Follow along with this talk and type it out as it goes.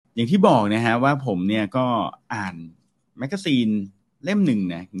อย่างที่บอกนะฮะว่าผมเนี่ยก็อ่านแมกกาซีนเล่มหนึ่ง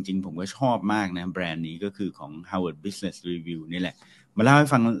นะจริงๆผมก็ชอบมากนะแบรนด์นี้ก็คือของ Harvard Business Review นี่แหละมาเล่าให้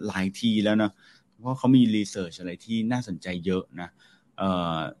ฟังหลายทีแล้วเนาะเพราะเขามีรีเสิร์ชอะไรที่น่าสนใจเยอะนะ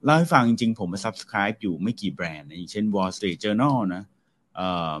เล่าให้ฟังจริงๆผมมา subscribe อยู่ไม่กี่แบรนด์นะอย่างเช่น Wall Street Journal นะ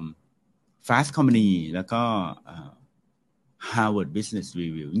Fast Company แล้วก็Harvard Business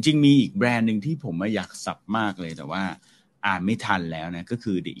Review จริงๆมีอีกแบรนด์หนึ่งที่ผมอยากสับมากเลยแต่ว่าอ่านไม่ทันแล้วนะก็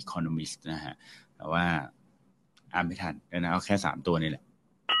คือ The Economist นะฮะแต่ว่าอ่านไม่ทันนะเอาแค่3ตัวนี่แหละ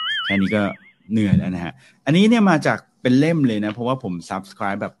แค่นี้ก็เหนื่อยแล้วนะฮะอันนี้เนี่ยมาจากเป็นเล่มเลยนะเพราะว่าผม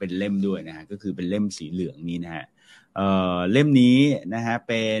subscribe แบบเป็นเล่มด้วยนะฮะก็คือเป็นเล่มสีเหลืองนี้นะฮะเล่มนี้นะฮะ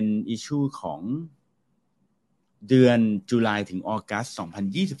เป็น issue ของเดือนตุลาถึงออกัส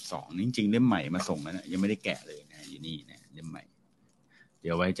2022จริงๆเล่มใหม่มาส่งแล้วนะยังไม่ได้แกะเลยนะอยู่นี่นะเล่มใหม่เ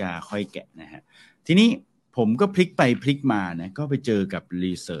ดี๋ยวไว้จะค่อยแกะนะฮะทีนี้ผมก็พลิกไปพลิกมานะก็ไปเจอกับ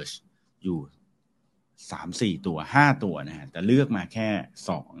รีเสิร์ชอยู่3-4 ตัว5ตัวนะฮะแต่เลือกมาแค่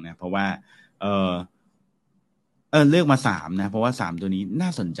2นะเพราะว่าเลือกมา3นะเพราะว่า3ตัวนี้น่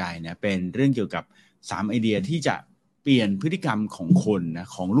าสนใจนะเป็นเรื่องเกี่ยวกับ3ไอเดียที่จะเปลี่ยนพฤติกรรมของคนนะ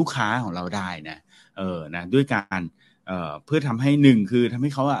ของลูกค้าของเราได้นะนะด้วยการเพื่อทำให้1คือทำใ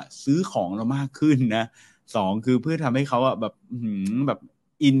ห้เขาซื้อของเรามากขึ้นนะ2คือเพื่อทำให้เขาแบบ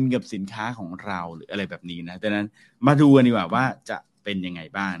อินกับสินค้าของเราหรืออะไรแบบนี้นะดังนั้นมาดูกันดีกว่าว่าจะเป็นยังไง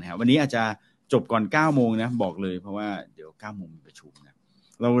บ้างนะครับวันนี้อาจจะจบก่อน9 โมงนะบอกเลยเพราะว่าเดี๋ยว9 โมงมีประชุมนะ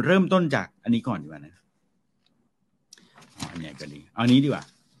เราเริ่มต้นจากอันนี้ก่อนดีกว่านะอันนี้ก็ดีเอานี้ดีกว่า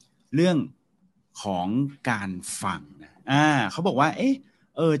เรื่องของการฟังนะเขาบอกว่า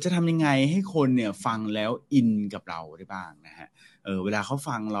จะทำยังไงให้คนเนี่ยฟังแล้วอินกับเราได้บ้างนะฮะเวลาเขา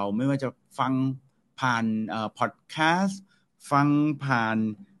ฟังเราไม่ว่าจะฟังผ่านพอดแคสต์ฟังผ่าน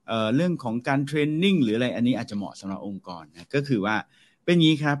เรื่องของการเทรนนิ่งหรืออะไรอันนี้อาจจะเหมาะสำหรับองค์กรนะก็คือว่าเป็นอย่าง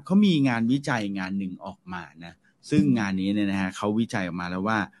นี้ครับเขามีงานวิจัยงานหนึ่งออกมานะซึ่งงานนี้เนี่ยนะฮะเขาวิจัยออกมาแล้ว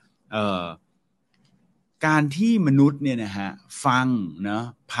ว่าการที่มนุษย์เนี่ยนะฮะฟังเนาะ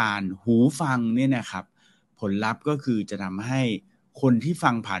ผ่านหูฟังเนี่ยนะครับผลลัพธ์ก็คือจะทำให้คนที่ฟั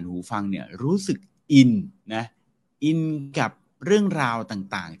งผ่านหูฟังเนี่ยรู้สึกอินนะอินกับเรื่องราว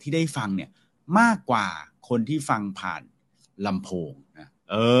ต่างๆที่ได้ฟังเนี่ยมากกว่าคนที่ฟังผ่านลำโพงนะ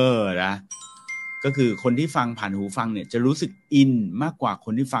นะก็คือคนที่ฟังผ่านหูฟังเนี่ยจะรู้สึกอินมากกว่าค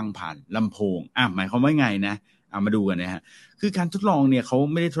นที่ฟังผ่านลำโพงหมายความว่าไงนะมาดูกันนะฮะคือการทดลองเนี่ยเขา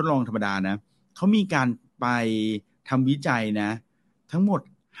ไม่ได้ทดลองธรรมดานะเขามีการไปทำวิจัยนะทั้งหมด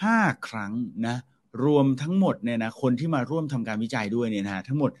5 ครั้งนะรวมทั้งหมดเนี่ยนะคนที่มาร่วมทำการวิจัยด้วยเนี่ยนะฮะ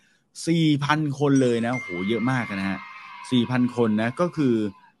ทั้งหมด 4,000 คนเลยนะโหเยอะมากนะฮะ 4,000 คนนะก็คือ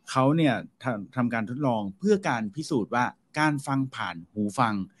เขาเนี่ยทำการทดลองเพื่อการพิสูจน์ว่าการฟังผ่านหูฟั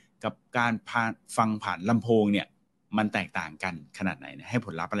งกับการฟังผ่านลำโพงเนี่ยมันแตกต่างกันขนาดไหนนะให้ผ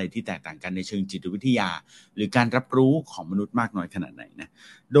ลลัพธ์อะไรที่แตกต่างกันในเชิงจิตวิทยาหรือการรับรู้ของมนุษย์มากน้อยขนาดไหนนะ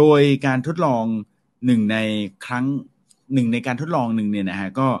โดยการทดลองหนึ่งในการทดลองหนึ่งเนี่ยนะฮะ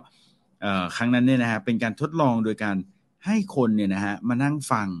ก็ครั้งนั้นเนี่ยนะฮะเป็นการทดลองโดยการให้คนเนี่ยนะฮะมานั่ง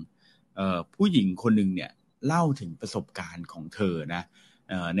ฟังผู้หญิงคนหนึ่งเนี่ยเล่าถึงประสบการณ์ของเธอนะ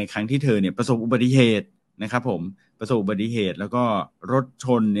ในครั้งที่เธอเนี่ยประสบอุบัติเหตุนะครับผมประสบอุบัติเหตุแล้วก็รถช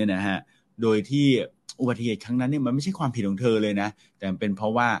นเนี่ยนะฮะโดยที่อุบัติเหตุครั้งนั้นเนี่ยมันไม่ใช่ความผิดของเธอเลยนะแต่เป็นเพรา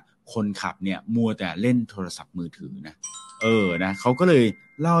ะว่าคนขับเนี่ยมัวแต่เล่นโทรศัพท์มือถือนะนะเขาก็เลย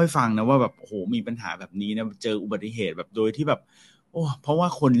เล่าให้ฟังนะว่าแบบโอ้โหมีปัญหาแบบนี้นะเจออุบัติเหตุแบบโดยที่แบบเพราะว่า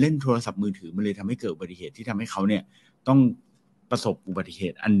คนเล่นโทรศัพท์มือถือมันเลยทำให้เกิดอุบัติเหตุที่ทำให้เขาเนี่ยต้องประสบอุบัติเห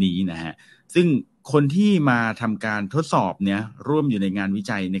ตุอันนี้นะฮะซึ่งคนที่มาทำการทดสอบเนี่ยร่วมอยู่ในงานวิ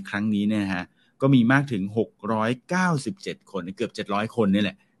จัยในครั้งนี้เนี่ยฮะก็มีมากถึง697 คนเกือบ700 คนนี่แห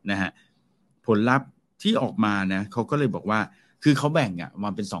ละนะฮะผลลัพธ์ที่ออกมานะเขาก็เลยบอกว่าคือเขาแบ่งมา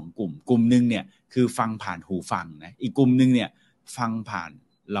เป็น2 กลุ่มนึงเนี่ยคือฟังผ่านหูฟังนะอีกกลุ่มนึงเนี่ยฟังผ่าน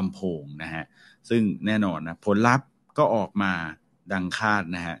ลำโพงนะฮะซึ่งแน่นอนนะผลลัพธ์ก็ออกมาดังคาด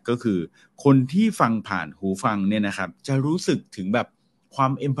นะฮะก็คือคนที่ฟังผ่านหูฟังเนี่ยนะครับจะรู้สึกถึงแบบควา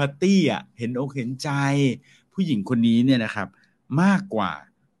มเอมพัตตีเห็นอกเห็นใจผู้หญิงคนนี้เนี่ยนะครับมากกว่า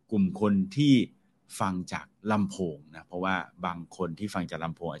กลุ่มคนที่ฟังจากลำโพงนะเพราะว่าบางคนที่ฟังจากล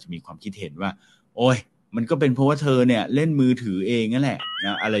ำโพงอาจจะมีความคิดเห็นว่าโอ้ยมันก็เป็นเพราะว่าเธอเนี่ยเล่นมือถือเองนั่นแหละน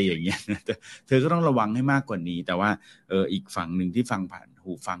ะอะไรอย่างเงี้ยเธอก็ต้องระวังให้มากกว่านี้แต่ว่าอีกฝั่งหนึ่งที่ฟังผ่าน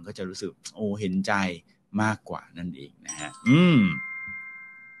หูฟังก็จะรู้สึกเห็นใจมากกว่านั่นเองนะฮะ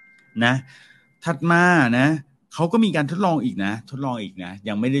นะถัดมานะเขาก็มีการทดลองอีกนะ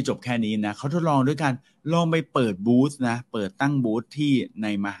ยังไม่ได้จบแค่นี้นะเขาทดลองด้วยการลองไปเปิดบูธนะเปิดตั้งบูธที่ใน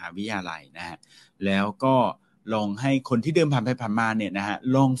มหาวิทยาลัยนะฮะแล้วก็ลองให้คนที่เดินผ่านไปผ่านมาเนี่ยนะฮะ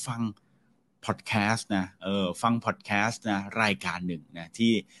ลองฟัง พอดแคสต์นะฟังพอดแคสต์นะรายการหนึ่งนะ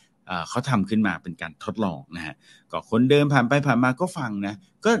ที่เขาทำขึ้นมาเป็นการทดลองนะฮะก็คนเดินผ่านไปผ่านมาก็ฟังนะ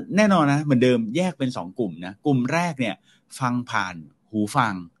ก็แน่นอนนะเหมือนเดิมแยกเป็น2กลุ่มนะกลุ่มแรกเนี่ยฟังผ่านหูฟั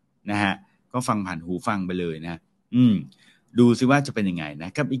งนะฮะก็ฟังผ่านหูฟังไปเลยนะดูซิว่าจะเป็นยังไงนะ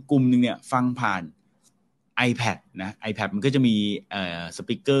กับอีกกลุ่มนึงเนี่ยฟังผ่าน iPad นะ iPad มันก็จะมีส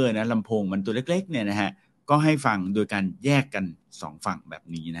ปีกเกอร์นะลำโพงมันตัวเล็กๆเนี่ยนะฮะก็ให้ฟังโดยการแยกกัน2ฝั่งแบบ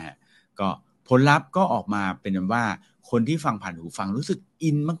นี้นะฮะก็ผลลัพธ์ก็ออกมาเป็นว่าคนที่ฟังผ่านหูฟังรู้สึก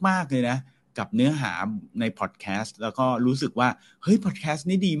อินมากๆเลยนะกับเนื้อหาในพอดแคสต์แล้วก็รู้สึกว่าเฮ้ยพอดแคสต์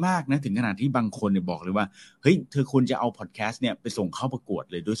นี้ดีมากนะถึงขนาดที่บางคนเนี่ยบอกเลยว่าเฮ้ยเธอควรจะเอาพอดแคสต์เนี่ยไปส่งเข้าประกวด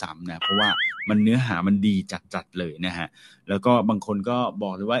เลยด้วยซ้ำนะเพราะว่ามันเนื้อหามันดีจัดๆเลยนะฮะแล้วก็บางคนก็บ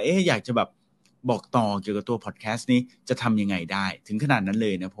อกเลยว่าอยากจะแบบบอกต่อเกี่ยวกับตัวพอดแคสต์นี้จะทำยังไงได้ถึงขนาดนั้นเล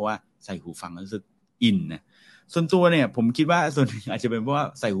ยนะเพราะว่าใส่หูฟังรู้สึกอินนะส่วนตัวเนี่ยผมคิดว่าส่วนหนึ่งอาจจะเป็นเพราะว่า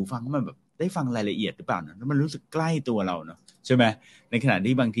ใส่หูฟังมันแบบได้ฟังรายละเอียดหรือเปล่านะแล้วมันรู้สึกใกล้ตัวเราเนาะใช่ไหมในขณะ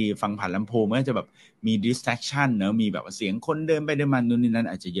ที่บางทีฟังผ่านลำโพงมันก็จะแบบมี distraction เนอะมีแบบเสียงคนเดินไปเดินมานู่นนี่นั่น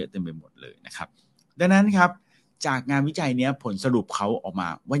อาจจะเยอะเต็มไปหมดเลยนะครับดังนั้นครับจากงานวิจัยเนี้ยผลสรุปเขาออกมา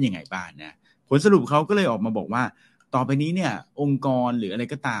ว่ายังไงบ้างนะผลสรุปเขาก็เลยออกมาบอกว่าต่อไปนี้เนี่ยองค์กรหรืออะไร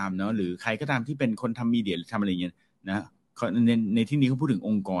ก็ตามเนาะหรือใครก็ตามที่เป็นคนทำมีเดียหรือทำอะไรเงี้ยนะในที่นี้เขาพูดถึงอ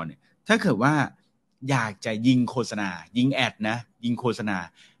งค์กรเนี่ยถ้าเกิดว่าอยากจะยิงโฆษณายิงแอดนะยิงโฆษณา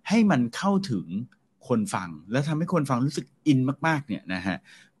ให้มันเข้าถึงคนฟังแล้วทำให้คนฟังรู้สึกอินมากๆเนี่ยนะฮะ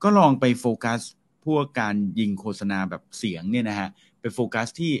ก็ลองไปโฟกัสพวกการยิงโฆษณาแบบเสียงเนี่ยนะฮะไปโฟกัส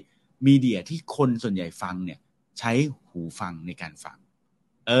ที่มีเดียที่คนส่วนใหญ่ฟังเนี่ยใช้หูฟังในการฟัง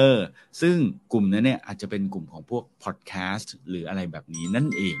ซึ่งกลุ่มนั้นเนี่ยอาจจะเป็นกลุ่มของพวกพอดแคสต์หรืออะไรแบบนี้นั่น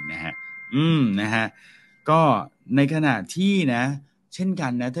เองนะฮะนะฮะก็ในขณะที่นะเช่นกั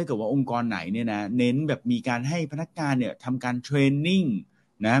นนะถ้าเกิดว่าองค์กรไหนเนี่ยนะเน้นแบบมีการให้พนักงานเนี่ยทำการเทรนนิ่ง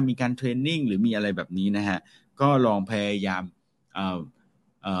นะมีการเทรนนิ่งหรือมีอะไรแบบนี้นะฮะก็ลองพยายาม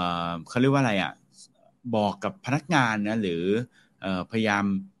เขาเรียกว่าอะไรบอกกับพนักงานนะหรือพยายาม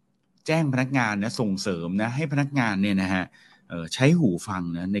แจ้งพนักงานนะส่งเสริมนะให้พนักงานเนี่ยนะฮะใช้หูฟัง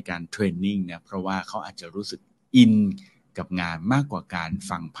นะในการเทรนนิ่งนะเพราะว่าเขาอาจจะรู้สึกอินกับงานมากกว่าการ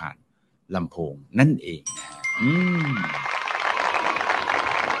ฟังผ่านลำโพงนั่นเองนะฮะ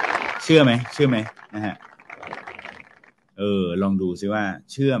เชื่อไหมนะฮะลองดูซิว่า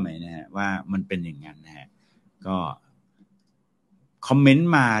เชื่อไหมนะฮะว่ามันเป็นอย่างนั้นนะฮะก็คอมเมนต์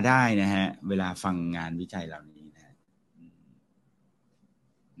มาได้นะฮะเวลาฟังงานวิจัยเหล่านี้นะ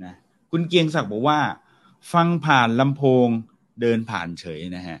คุณเกียงศักดิ์บอกว่าฟังผ่านลำโพงเดินผ่านเฉย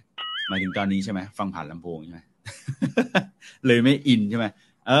นะฮะหมายถึงตอนนี้ใช่ไหมฟังผ่านลำโพงใช่ไหม เลยไม่อินใช่ไหม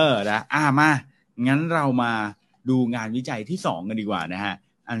นะมางั้นเรามาดูงานวิจัยที่2กันดีกว่านะฮะ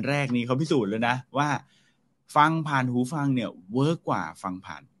อันแรกนี้เขาพิสูจน์แล้วนะว่าฟังผ่านหูฟังเนี่ยเวิร์กกว่าฟัง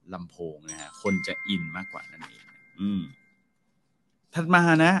ผ่านลำโพงนะฮะคนจะอินมากกว่านั่นเองถัดมา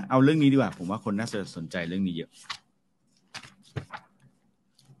นะเอาเรื่องนี้ดีกว่าผมว่าคนน่าจะสนใจเรื่องนี้เยอะ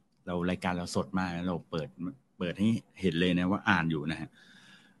เรารายการเราสดมากเราเปิดให้เห็นเลยนะว่าอ่านอยู่นะฮะ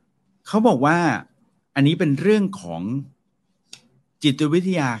เขาบอกว่าอันนี้เป็นเรื่องของจิตวิท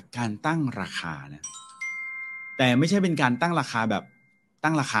ยาการตั้งราคานะแต่ไม่ใช่เป็นการตั้งราคาแบบ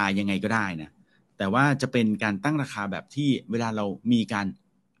ตั้งราคายังไงก็ได้นะแต่ว่าจะเป็นการตั้งราคาแบบที่เวลาเรามีการ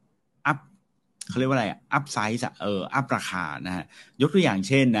อัพเขาเรียกว่าอะไรอัพไซส์อัพราคานะฮะยกตัวอย่าง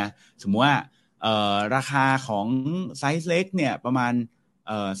เช่นนะสมมติว่าราคาของไซส์เล็กเนี่ยประมาณ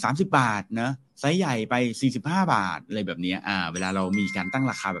30 บาทนะไซส์ใหญ่ไป45 บาทอะไรแบบนี้เวลาเรามีการตั้ง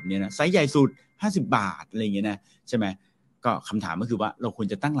ราคาแบบนี้นะไซส์ใหญ่สุด50 บาทอะไรอย่างเงี้ยนะใช่ไหมก็คำถามก็คือว่าเราควร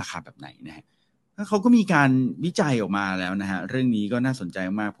จะตั้งราคาแบบไหนนะฮะเขาก็มีการวิจัยออกมาแล้วนะฮะเรื่องนี้ก็น่าสนใจ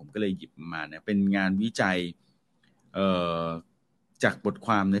มากผมก็เลยหยิบมานะเป็นงานวิจัยจากบทค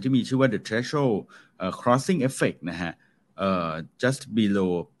วามนะที่มีชื่อว่า The Threshold Crossing Effect นะฮะjust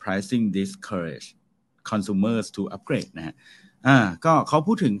below pricing discourage consumers to upgrade นะฮะก็เขา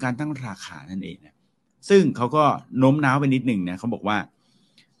พูดถึงการตั้งราคานั่นเองนะซึ่งเขาก็โน้มน้าวไปนิดหนึ่งนะเขาบอกว่า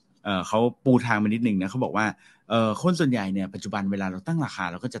เขาปูทางไปนิดหนึ่งนะเขาบอกว่าคนส่วนใหญ่เนี่ยปัจจุบันเวลาเราตั้งราคา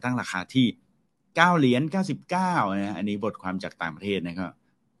เราก็จะตั้งราคาที่$9.99นะอันนี้บทความจากต่างประเทศนะก็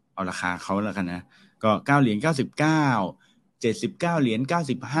เอาราคาเขาแล้วกันนะก็$9.99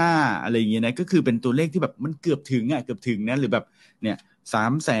 $79.95อะไรอย่างเงี้ยนะก็คือเป็นตัวเลขที่แบบมันเกือบถึงนะหรือแบบเนี่ย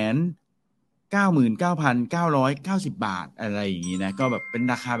$399,990 บาทอะไรอย่างงี้นะก็แบบเป็น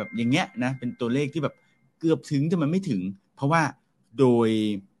ราคาแบบอย่างเงี้ยนะเป็นตัวเลขที่แบบเกือบถึงแต่มันไม่ถึงเพราะว่าโด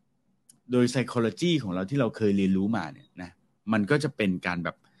ย psychology ของเราที่เราเคยเรียนรู้มาเนี่ยนะมันก็จะเป็นการแบ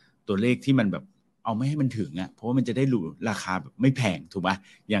บตัวเลขที่มันแบบเอาไม่ให้มันถึงเพราะว่ามันจะได้รู้ราคาแบบไม่แพงถูกป่ะ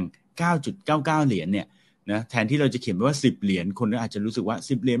อย่าง$9.99เนี่ย นะแทนที่เราจะเขียนว่า10 เหรียญคนก็อาจจะรู้สึกว่า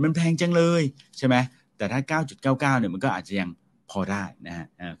10 เหรียญมันแพงจังเลยใช่ไหมแต่ถ้า 9.99 เนี่ยมันก็อาจจะยังพอได้นะฮะ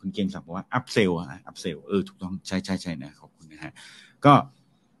คุณเกียงศักดิ์บอกว่าอัพเซลถูกต้องใช่นะขอบคุณนะฮะ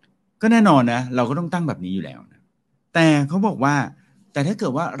ก็แน่นอนนะเราก็ต้องตั้งแบบนี้อยู่แล้วนะแต่เขาบอกว่าแต่ถ้าเกิ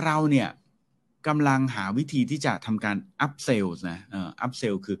ดว่าเราเนี่ยกำลังหาวิธีที่จะทำการอัพเซลนะอัพเซ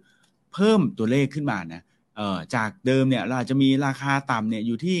ลคือเพิ่มตัวเลขขึ้นมานะจากเดิมเนี่ยเราอาจจะมีราคาต่ำเนี่ยอ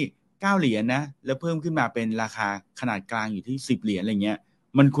ยู่ที่9 เหรียญนะแล้วเพิ่มขึ้นมาเป็นราคาขนาดกลางอยู่ที่10 เหรียญอะไรเงี้ย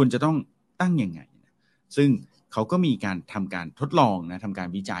มันควรจะต้องตั้งยังไงซึ่งเขาก็มีการทำการทดลองนะทำการ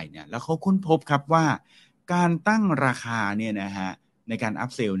วิจัยเนี่ยแล้วเขาค้นพบครับว่าการตั้งราคาเนี่ยนะฮะในการอั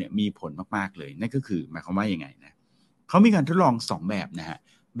พเซลเนี่ยมีผลมากๆเลยนั่นก็คือหมายความว่ายังไงนะเขามีการทดลอง2แบบนะฮะ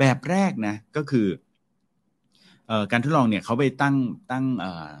แบบแรกนะก็คือการทดลองเนี่ยเขาไป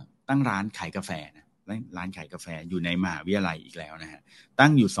ตั้งร้านขายกาแฟนะร้านขายกาแฟอยู่ในมหาวิทยาลัยอีกแล้วนะฮะตั้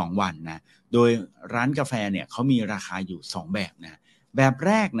งอยู่2 วันนะโดยร้านกาแฟเนี่ยเขามีราคาอยู่2แบบนะแบบแ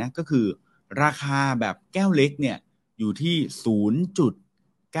รกนะก็คือราคาแบบแก้วเล็กเนี่ยอยู่ที่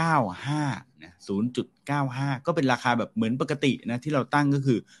 0.95 นะ 0.95 ก็เป็นราคาแบบเหมือนปกตินะที่เราตั้งก็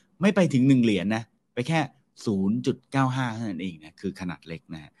คือไม่ไปถึง1 เหรียญนะไปแค่ 0.95 เท่านั้นเองนะคือขนาดเล็ก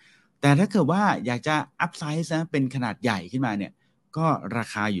นะแต่ถ้าเกิดว่าอยากจะอัพไซส์นะเป็นขนาดใหญ่ขึ้นมาเนี่ยก็รา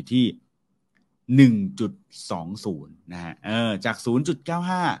คาอยู่ที่ 1.20 นะฮะจาก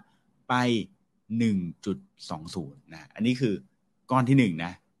 0.95 ไป 1.20 นะอันนี้คือก้อนที่1น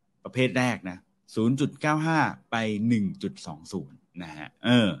ะประเภทแรกนะ 0.95 ไป 1.20 นะฮะ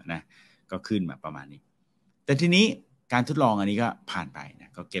นะก็ขึ้นมาประมาณนี้แต่ทีนี้การทดลองอันนี้ก็ผ่านไปน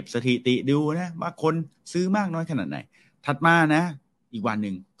ะก็เก็บสถิติดูนะว่าคนซื้อมากน้อยขนาดไหนถัดมานะอีกวันห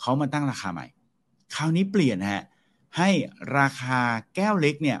นึ่งเขามาตั้งราคาใหม่คราวนี้เปลี่ยนฮะให้ราคาแก้วเ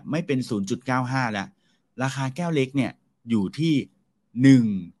ล็กเนี่ยไม่เป็น 0.95 แล้วราคาแก้วเล็กเนี่ยอยู่ที่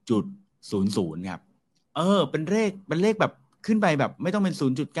 1.00 ครับเป็นเลขแบบขึ้นไปแบบไม่ต้องเป็น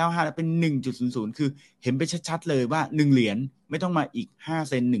 0.95 แล้วเป็น 1.00 คือเห็นไปชัดๆเลยว่า1 เหรียญไม่ต้องมาอีก5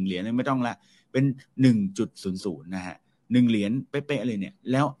 เซน1 เหรียญไม่ต้องละเป็น 1.00 นะฮะ1 เหรียญเป๊ะๆเลยเนี่ย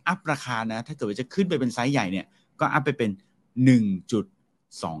แล้วอัพราคานะถ้าเกิดว่าจะขึ้นไปเป็นไซส์ใหญ่เนี่ยก็อัพไปเป็น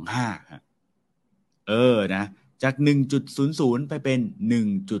 1.25 ฮะนะจาก 1.00 ไปเป็น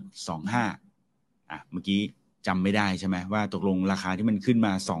 1.25 เมื่อกี้จำไม่ได้ใช่ไหมว่าตกลงราคาที่มันขึ้นม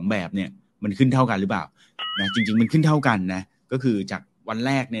า2แบบเนี่ยมันขึ้นเท่ากันหรือเปล่านะจริงๆมันขึ้นเท่ากันนะก็คือจากวันแ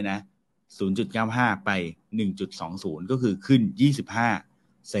รกเนี่ยนะ 0.95 ไป 1.20 ก็คือขึ้น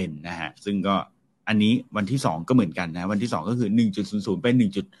25 เซนนะฮะซึ่งก็อันนี้วันที่2ก็เหมือนกันนะวันที่2ก็คือ 1.00 ไป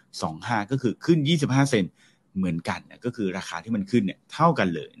 1.25 ก็คือขึ้น25 เซนเหมือนกันนะก็คือราคาที่มันขึ้นเนี่ยเท่ากัน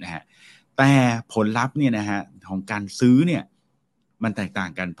เลยนะฮะแต่ผลลัพธ์เนี่ยนะฮะของการซื้อเนี่ยมันแตกต่า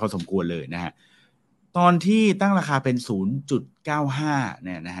งกันพอสมควรเลยนะฮะตอนที่ตั้งราคาเป็น 0.95 เ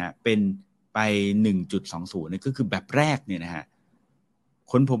นี่ยนะฮะเป็นไป 1.20 เนี่ยก็คือแบบแรกเนี่ยนะฮะ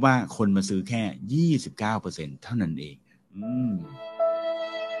ค้นพบว่าคนมาซื้อแค่ 29% เท่านั้นเอง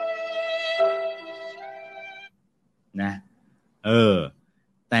นะ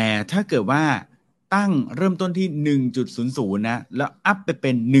แต่ถ้าเกิดว่าตั้งเริ่มต้นที่ 1.00 นะแล้วอัพไปเ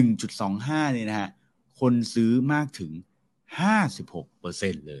ป็น 1.25 เนี่ยนะฮะคนซื้อมากถึง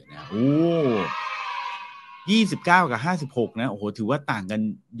 56% เลยนะโอ้29 กับ 56นะโอ้โหถือว่าต่างกัน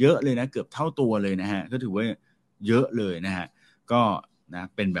เยอะเลยนะเกือบเท่าตัวเลยนะฮะก็ถือว่าเยอะเลยนะฮะก็นะ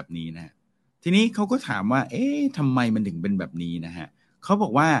เป็นแบบนี้นะทีนี้เขาก็ถามว่าเอ๊ะทำไมมันถึงเป็นแบบนี้นะฮะเขาบอ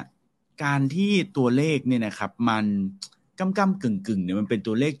กว่าการที่ตัวเลขเนี่ยนะครับมันก้ำกึ่งเนี่ยมันเป็น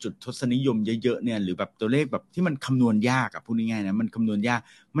ตัวเลขจุดทศนิยมเยอะๆเนี่ยหรือแบบตัวเลขแบบที่มันคำนวณยากอะพูดง่ายๆนะมันคำนวณยาก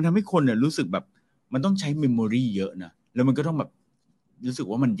มันทำให้คนเนี่ยรู้สึกแบบมันต้องใช้เมมโมรีเยอะนะแล้วมันก็ต้องแบบรู้สึก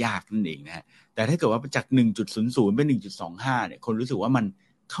ว่ามันยากนั่นเองนะฮะแต่ถ้าเกิดว่าจาก 1.00 เป็น 1.25 เนี่ยคนรู้สึกว่ามัน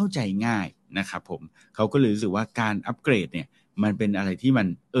เข้าใจง่ายนะครับผมเขาก็เลยรู้สึกว่าการอัปเกรดเนี่ยมันเป็นอะไรที่มัน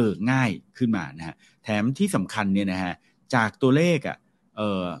ง่ายขึ้นมานะฮะแถมที่สำคัญเนี่ยนะฮะจากตัวเลข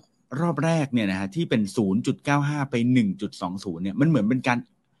รอบแรกเนี่ยนะฮะที่เป็น 0.95 ไป 1.20 เนี่ยมันเหมือนเป็นการ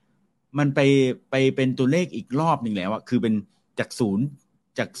มันไปเป็นตัวเลขอีกรอบหนึ่งแล้วอะคือเป็นจาก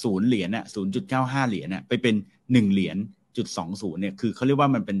0เหรียญอะ 0.95 เหรียญอะไปเป็น1 เหรียญ0.20 เนี่ยคือเขาเรียกว่า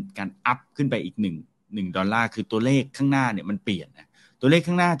มันเป็นการอัพขึ้นไปอีก1 ดอลลาร์คือตัวเลขข้างหน้าเนี่ยมันเปลี่ยนนะตัวเลข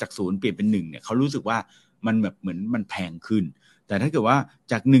ข้างหน้าจาก0เปลี่ยนเป็น1เนี่ยเขารู้สึกว่ามันแบบเหมือนมันแพงขึ้นแต่ถ้าเกิดว่า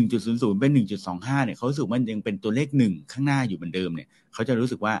จาก 1.00 เป็น 1.25 เนี่ยเขารู้สึกมันยังเป็นตัวเลข1ข้างหน้าอยู่เหมือนเดิมเนี่ยเขาจะรู้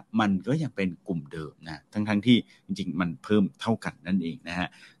สึกว่ามันก็ยังเป็นกลุ่มเดิมนะทั้งที่จริงๆมันเพิ่มเท่ากันนั่นเองนะฮะ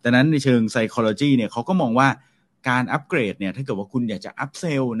ดังนั้นในเชิง psychology เนี่ยเขาก็มองว่าการอัปเกรดเนี่ยถ้าเกิดว่าคุณอยากจะอัพเซ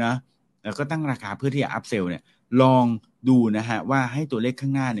ลนะแล้วก็ตั้งราคาเพื่อที่จะอัพเซลเนี่ยลองดูนะฮะว่าให้ตัวเลขข้า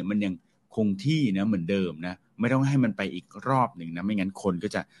งหน้าเนี่ยมันยังคงที่นะเหมือนเดิมนะไม่ต้องให้มันไปอีกรอบหนึ่งนะไม่งั้นคนก็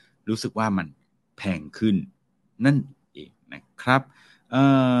จะรู้สึกว่ามันแพ แพงขึ้นนั่นเองนะครับ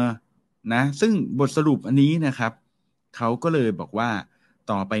นะซึ่งบทสรุปอันนี้นะครับเขาก็เลยบอกว่า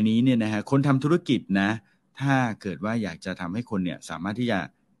ต่อไปนี้เนี่ยนะฮะคนทำธุรกิจนะถ้าเกิดว่าอยากจะทำให้คนเนี่ยสามารถที่จะ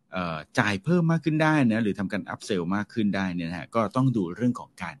จ่ายเพิ่มมากขึ้นได้นะหรือทำการอัพเซลมากขึ้นได้เนี่ยนะฮะก็ต้องดูเรื่องของ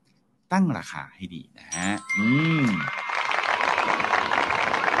การตั้งราคาให้ดีนะฮะ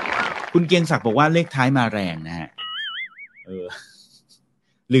คุณเกียงศักดิ์บอกว่าเลขท้ายมาแรงนะฮะ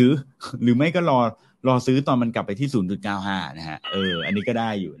หรือไม่ก็รอซื้อตอนมันกลับไปที่ 0.95 นะฮะอันนี้ก็ได้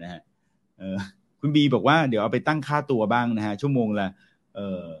อยู่นะฮะคุณบีบอกว่าเดี๋ยวเอาไปตั้งค่าตัวบ้างนะฮะชั่วโมงละ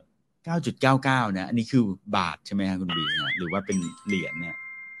9.99 นะอันนี้คือบาทใช่ไหมฮะคุณบีนะหรือว่าเป็นเหรียญเนี่ย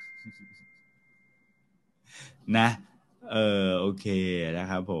นะโอเคนะ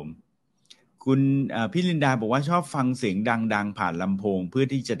ครับผมคุณพี่ลินดาบอกว่าชอบฟังเสียงดังๆผ่านลำโพงเพื่อ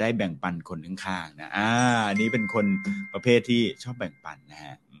ที่จะได้แบ่งปันคนข้างๆนะอันนี้เป็นคนประเภทที่ชอบแบ่งปันนะฮ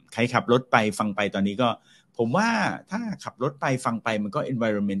ะใครขับรถไปฟังไปตอนนี้ก็ผมว่าถ้าขับรถไปฟังไปมันก็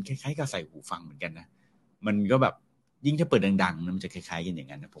environment คล้ายๆกับใส่หูฟังเหมือนกันนะมันก็แบบยิ่งถ้าเปิดดังๆมันจะคล้ายๆกันอย่า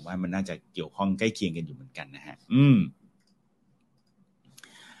งนั้นนะผมว่ามันน่าจะเกี่ยวข้องใกล้เคียงกันอยู่เหมือนกันนะฮะ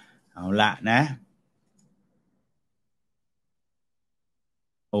เอาละนะ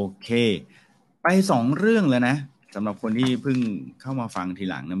โอเคไป2เรื่องแล้วนะสำหรับคนที่เพิ่งเข้ามาฟังที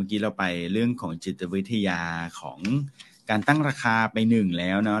หลังนะเมื่อกี้เราไปเรื่องของจิตวิทยาของการตั้งราคาไป1แ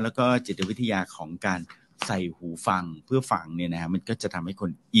ล้วเนาะแล้วก็จิตวิทยาของการใส่หูฟังเพื่อฟังเนี่ยนะฮะมันก็จะทำให้ค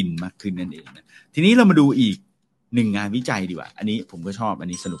นอินมากขึ้นนั่นเองนะทีนี้เรามาดูอีก1งานวิจัยดีกว่าอันนี้ผมก็ชอบอัน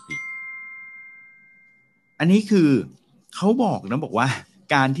นี้สนุกดีอันนี้คือเขาบอกว่า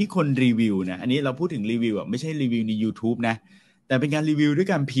การที่คนรีวิวนะอันนี้เราพูดถึงรีวิวอ่ะไม่ใช่รีวิวใน YouTube นะแต่เป็นการรีวิวด้วย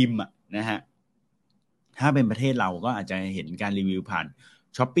การพิมพ์อ่ะนะฮะถ้าเป็นประเทศเราก็อาจจะเห็นการรีวิวผ่าน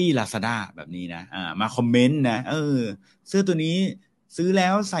Shopee Lazada แบบนี้นะมาคอมเมนต์นะเสื้อตัวนี้ซื้อแล้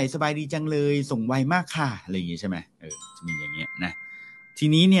วใส่สบายดีจังเลยส่งไวมากค่ะอะไรอย่างงี้ใช่ไหมจะมีอย่างเงี้ยนะที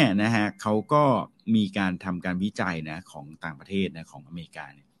นี้เนี่ยนะฮะเขาก็มีการทำการวิจัยนะของต่างประเทศนะของอเมริกา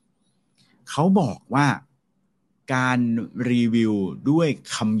เนี่ยเขาบอกว่าการรีวิวด้วย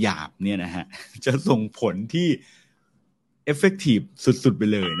คำหยาบเนี่ยนะฮะจะส่งผลที่effective สุดๆไป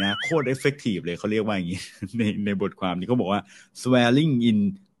เลยนะโคตร effective เลยเขาเรียกว่าอย่างนี้ในบทความนี้เขาบอกว่า swearing in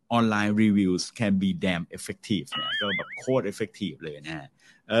online reviews can be damn effective เนี่ยก็แบบโคตร effective เลยนะฮะ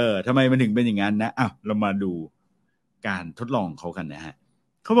ทำไมมันถึงเป็นอย่างนั้นนะเรามาดูการทดลองเขากันนะฮะ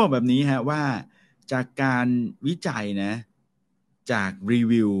เขาบอกแบบนี้ฮะว่าจากการวิจัยนะจากรี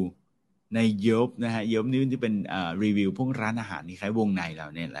วิวใน Yelp นะฮะ Yelp นี่ที่เป็นรีวิวพวกร้านอาหารที่คล้ายวงในเรา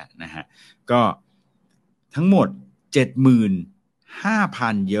เนี่ยแหละนะฮะก็ทั้งหมด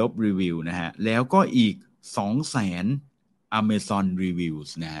 75,000 Yelp review นะฮะแล้วก็อีก 200,000 Amazon reviews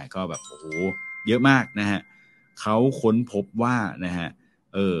นะฮะก็แบบโอ้โหเยอะมากนะฮะเขาค้นพบว่านะฮะ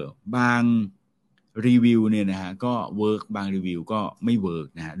บางรีวิวเนี่ยนะฮะก็เวิร์กบางรีวิวก็ไม่เวิร์ก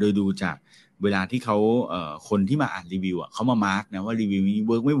นะฮะโดยดูจากเวลาที่เขาคนที่มาอ่านรีวิวอ่ะเขามามาร์กนะว่ารีวิวนี้เ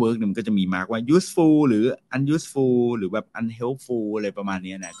วิร์กไม่เวิร์กเนี่ยมันก็จะมีมาร์กว่า useful หรือ unuseful หรือแบบ unhelpful อะไรประมาณ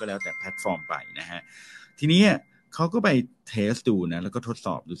นี้นะก็แล้วแต่แพลตฟอร์มไปนะฮะทีนี้เขาก็ไปเทสดูนะแล้วก็ทดส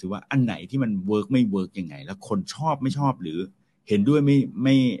อบดูซิว่าอันไหนที่มันเวิร์กไม่เวิร์กยังไงแล้วคนชอบไม่ชอบหรือเห็นด้วยไ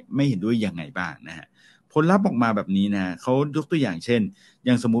ม่เห็นด้วยยังไงบ้างนะฮะผลลัพธ์ออกมาแบบนี้นะเขายกตัวอย่างเช่นอ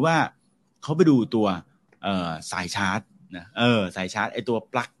ย่างสมมุติว่าเขาไปดูตัวสายชาร์จนะสายชาร์จไอตัว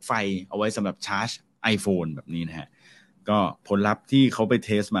ปลั๊กไฟเอาไว้สำหรับชาร์จ iPhone แบบนี้นะฮะก็ผลลัพธ์ที่เขาไปเท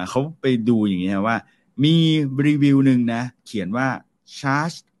สมาเขาไปดูอย่างนี้นะว่ามีรีวิวหนึ่งนะเขียนว่า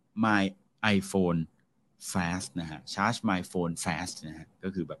charge my iPhone fast นะฮะ charge my phone fast นะฮะก็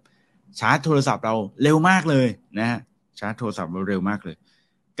คือแบบชาร์จโทรศัพท์เราเร็วมากเลยนะฮะชาร์จโทรศัพท์เราเร็วมากเลย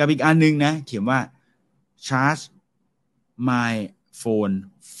กับอีกอันนึงนะเขียนว่า charge my phone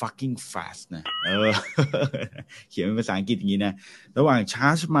fucking fast นะเขียนเป็นภาษาอังกฤษอย่างนี้นะระหว่าง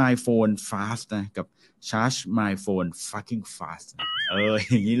charge my phone fast นะกับ charge my phone fucking fast นะ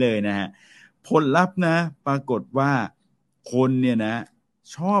อย่างนี้เลยนะฮะผลลัพธ์นะปรากฏว่าคนเนี่ยนะ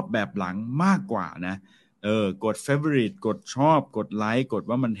ชอบแบบหลังมากกว่านะกด favorite กดชอบกดไลค์กด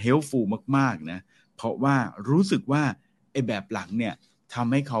ว่ามัน helpful มากๆนะเพราะว่ารู้สึกว่าไอ้แบบหลังเนี่ยท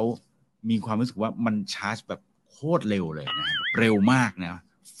ำให้เขามีความรู้สึกว่ามันชาร์จแบบโคตรเร็วเลยนะเร็วมากนะ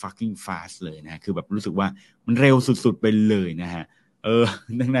fucking fast เลยนะคือแบบรู้สึกว่ามันเร็วสุดๆไปเลยนะฮะ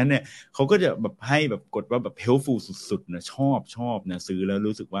ดังนั้นเนี่ยเขาก็จะแบบให้แบบกดว่าแบบ helpful สุดๆนะชอบนะซื้อแล้ว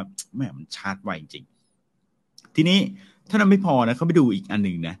รู้สึกว่าแม่มันชาร์จไวจริงทีนี้ถ้านั้นไม่พอนะเขาไปดูอีกอันห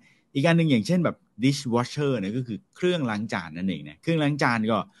นึ่งนะอีกอันหนึ่งอย่างเช่นแบบ dishwasher เนี่ยก็คือเครื่องล้างจานนั่นเองนะเครื่องล้างจาน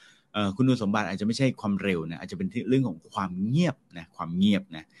ก็คุณสมบัติอาจจะไม่ใช่ความเร็วนะอาจจะเป็นเรื่องของความเงียบนะความเงียบ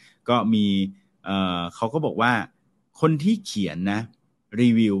นะก็มีเขาก็บอกว่าคนที่เขียนนะรี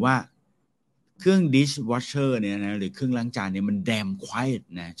วิวว่า เครื่อง dishwasher เนี่ยนะหรือเครื่องล้างจานเนี่ยมัน damn quiet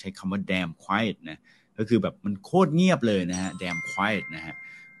นะใช้คำว่า damn quiet นะก็คือแบบมันโคตรเงียบเลยนะฮะ damn quiet นะฮะ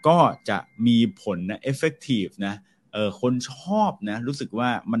ก็จะมีผลนะ effective นะคนชอบนะรู้สึกว่า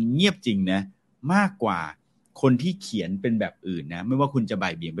มันเงียบจริงนะมากกว่าคนที่เขียนเป็นแบบอื่นนะไม่ว่าคุณจะบ่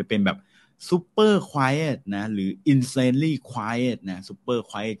ายเบี่ยงไปเป็นแบบ super quiet นะหรือ insanely quiet นะ super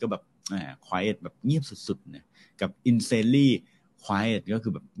quiet ก็แบบquiet แบบเงียบสุดๆนะกับ insanely quiet ก็คื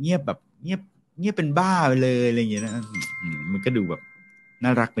อแบบเงียบแบบเงียบเป็นบ้าไปเลยอะไรอย่างเงี้ยนะมันก็ดูแบบน่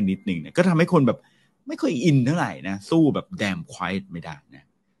ารักเป็นนิดหนึ่งนะก็ทำให้คนแบบไม่ค่อยอินเท่าไหร่นะสู้แบบ damn quiet ไม่ได้นะ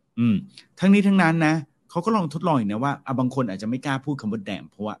ทั้งนี้ทั้งนั้นนะเขาก็ลองทดลองอีกนะว่าบางคนอาจจะไม่กล้าพูดคำว่า damn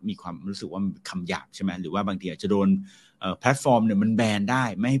เพราะว่ามีความรู้สึกว่ามันคำหยาบใช่ไหมหรือว่าบางทีอาจจะโดนแพลตฟอร์มเนี่ยมันแบนได้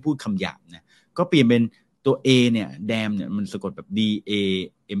ไม่ให้พูดคำหยาบนะก็เปลี่ยนเป็นตัว A เนี่ย damn เนี่ยมันสะกดแบบ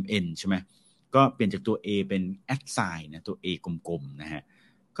DAMN ใช่ไหมก็เปลี่ยนจากตัว A เป็น at sign นะตัว A กลมๆนะฮะ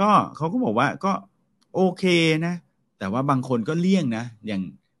ก็เขาก็บอกว่าก็โอเคนะแต่ว่าบางคนก็เลี่ยงนะอย่าง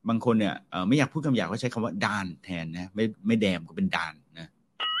บางคนเนี่ยไม่อยากพูดคำหยาบก็ใช้คำว่าดานแทนนะไม่แดมก็เป็นดานนะ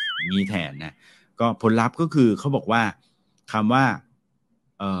นี้แทนนะก็ผลลัพธ์ก็คือเขาบอกว่าคำว่า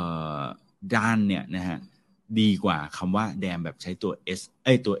ดานเนี่ยนะฮะดีกว่าคำว่าแดมแบบใช้ตัว S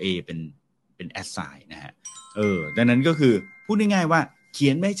ตัว A เป็น assign นะฮะดังนั้นก็คือพูดง่ายๆว่าเขี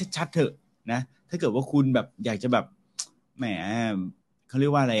ยนไม่ชัดๆเถอะนะถ้าเกิดว่าคุณแบบอยากจะแบบแหมเขาเรีย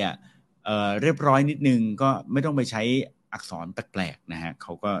กว่าอะไรอ่ะเรียบร้อยนิดนึงก็ไม่ต้องไปใช้อักษรแปลกๆนะฮะเข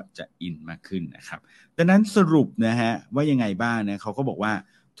าก็จะอินมากขึ้นนะครับดังนั้นสรุปนะฮะว่ายังไงบ้างนะเขาก็บอกว่า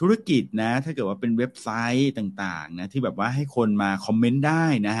ธุรกิจนะถ้าเกิดว่าเป็นเว็บไซต์ต่างๆนะที่แบบว่าให้คนมาคอมเมนต์ได้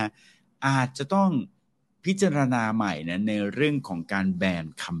นะฮะอาจจะต้องพิจารณาใหม่นะในเรื่องของการแบน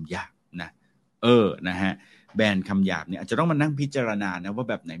คำหยาบนะนะฮะแบนคำหยาบเนี่ยอาจจะต้องมานั่งพิจารณานะว่า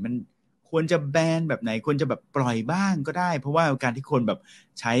แบบไหนมันควรจะแบนแบบไหนควรจะแบบปล่อยบ้างก็ได้เพราะว่าการที่คนแบบ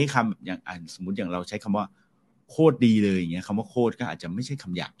ใช้คำอย่างสมมติอย่างเราใช้คำว่าโคตรดีเลยอย่างเงี้ยคำว่าโคตรก็อาจจะไม่ใช่ค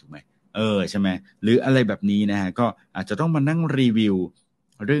ำหยาบถูกไหมใช่ไหมหรืออะไรแบบนี้นะฮะก็อาจจะต้องมานั่งรีวิว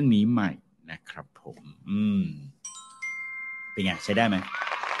เรื่องนี้ใหม่นะครับผมเป็นไงใช้ได้ไหม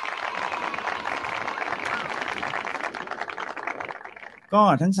ก็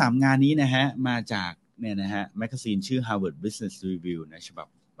ทั้ง3งานนี้นะฮะมาจากเนี่ยนะฮะแมกกาซีนชื่อ Harvard Business Review นะฉบับ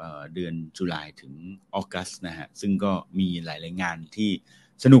เดือนตุลาถึงออกัสนะฮะซึ่งก็มีหลายๆงานที่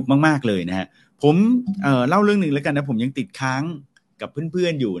สนุกมากๆเลยนะฮะผมเล่าเรื่องหนึ่งแล้วกันนะผมยังติดค้างกับเพื่อ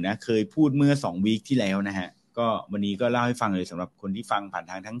นๆอยู่นะเคยพูดเมื่อ2 วีคที่แล้วนะฮะก็วันนี้ก็เล่าให้ฟังเลยสำหรับคนที่ฟังผ่าน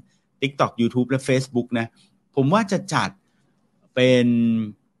ทางทั้ง TikTok YouTube และ Facebook นะผมว่าจะจัดเป็น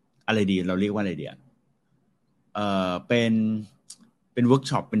อะไรดีเราเรียกว่าอะไรดีเป็นเวิร์ก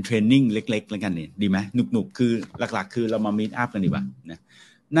ช็อปเป็นเทรนนิ่งเล็กๆแล้วกันเนี่ยดีไหมหนุกๆคือหลักๆคือเรามามีตอัพกันดีกว่านะ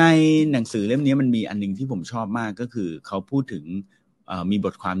ในหนังสือเล่มนี้มันมีอันนึงที่ผมชอบมากก็คือเขาพูดถึงมีบ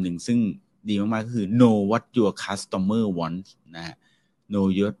ทความหนึ่งซึ่งดีมากๆก็คือ know what your customer wants นะฮะ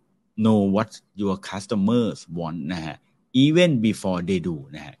know what your customers want นะฮะ even before they do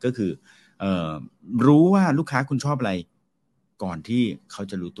นะฮะก็คือรู้ว่าลูกค้าคุณชอบอะไรก่อนที่เขา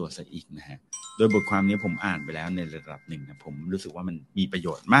จะรู้ตัวซะอีกนะฮะโดยบทความนี้ผมอ่านไปแล้วในระดับหนึ่งนะผมรู้สึกว่ามันมีประโย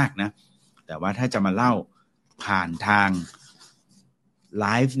ชน์มากนะแต่ว่าถ้าจะมาเล่าผ่านทางไล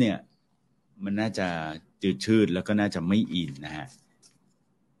ฟ์เนี่ยมันน่าจะจืดชืดแล้วก็น่าจะไม่อินนะฮะ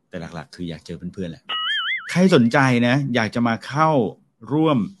แต่หลักๆคืออยากเจอเพื่อนๆแหละใครสนใจนะอยากจะมาเข้าร่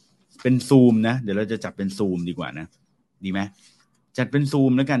วมเป็นซูมนะเดี๋ยวเราจะจับเป็นซูมดีกว่านะดีไหมจัดเป็นซู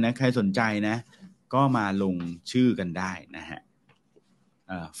มแล้วกันนะใครสนใจนะก็มาลงชื่อกันได้นะฮะ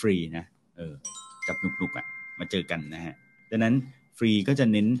ฟรีนะจับหนุกๆอ่ะมาเจอกันนะฮะดังนั้นฟรีก็จะ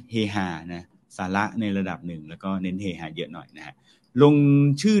เน้นเฮฮานะสาระในระดับหนึ่งแล้วก็เน้นเฮฮาเยอะหน่อยนะฮะลง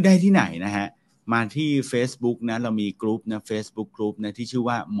ชื่อได้ที่ไหนนะฮะมาที่ Facebook นะเรามีกลุ่มนะ Facebook กลุ่มนะที่ชื่อ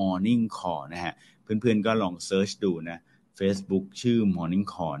ว่า Morning Call นะฮะเพื่อนๆก็ลองเซิร์ชดูนะ Facebook ชื่อ Morning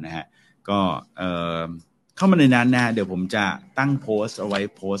Call นะฮะก็เข้ามาในนั้นนะฮะเดี๋ยวผมจะตั้งโพสต์เอาไว้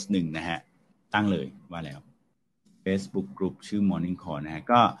โพสต์หนึ่งนะฮะตั้งเลยว่าแล้ว Facebook Group ชื่อ Morning Call นะฮะ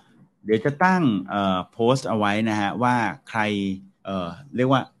ก็เดี๋ยวจะตั้งโพสต์เอาไว้นะฮะว่าใครเรียก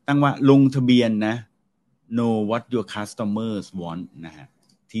ว่าตั้งว่าลงทะเบียนนะ know what your customers want นะฮะ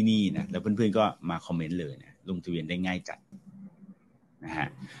ที่นี่นะแล้วเพื่อนๆก็มาคอมเมนต์เลยนะลงทะเบียนได้ง่ายจัดนะฮะ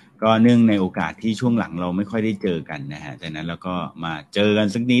ก็เนื่องในโอกาสที่ช่วงหลังเราไม่ค่อยได้เจอกันนะฮะดังนั้นเราก็มาเจอกัน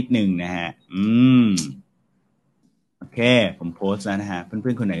สักนิดหนึ่งนะฮะโอเคผมโพสต์แล้วนะฮะเ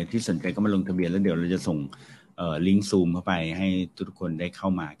พื่อนๆคนไหนที่สนใจก็มาลงทะเบียนแล้วเดี๋ยวเราจะส่งลิงก์ซูมเข้าไปให้ทุกคนได้เข้า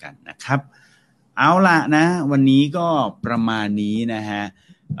มากันนะครับเอาละนะวันนี้ก็ประมาณนี้นะฮะ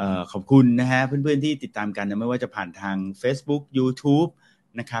ขอบคุณนะฮะเพื่อนๆที่ติดตามกันนะไม่ว่าจะผ่านทาง Facebook YouTube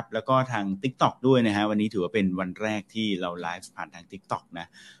นะครับแล้วก็ทาง TikTok ด้วยนะฮะวันนี้ถือว่าเป็นวันแรกที่เราไลฟ์ผ่านทาง TikTok นะ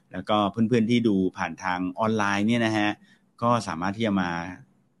แล้วก็เพื่อนๆที่ดูผ่านทางออนไลน์เนี่ยนะฮะก็สามารถที่จะ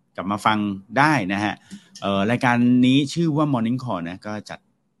กลับมาฟังได้นะฮะรายการนี้ชื่อว่า Morning Call นะก็จัด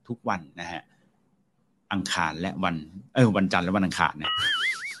ทุกวันนะฮะอังคารและวันจันทร์และวันอังคารนะ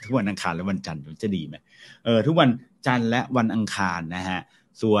ทุกวันอังคารและวันจันทร์จะดีไหมทุกวันจันทร์และวันอังคารนะฮะ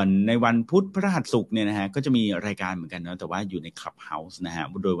ส่วนในวันพุธพฤหัสศุกร์เนี่ยนะฮะก็จะมีรายการเหมือนกันเนาะแต่ว่าอยู่ใน Clubhouse นะฮะ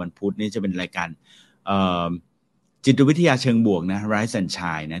โดยวันพุธนี่จะเป็นรายการจิตวิทยาเชิงบวกนะ Rise and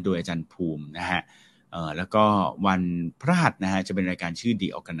Shine นะโดยอาจารย์ภูมินะฮะแล้วก็วันพฤหัสนะฮะจะเป็นรายการชื่อ The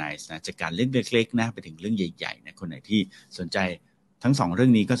Organize นะจากการเรื่องเล็กๆนะไปถึงเรื่องใหญ่ๆนะคนไหนที่สนใจทั้ง2เรื่อ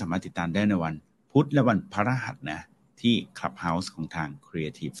งนี้ก็สามารถติดตามได้ในวันพุธและวันพฤหัสนะที่ Clubhouse ของทาง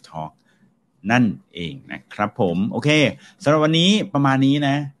Creative Talk นั่นเองนะครับผมโอเคสำหรับวันนี้ประมาณนี้น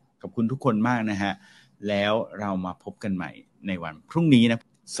ะขอบคุณทุกคนมากนะฮะแล้วเรามาพบกันใหม่ในวันพรุ่งนี้นะ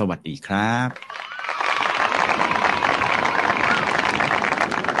สวัสดีครับ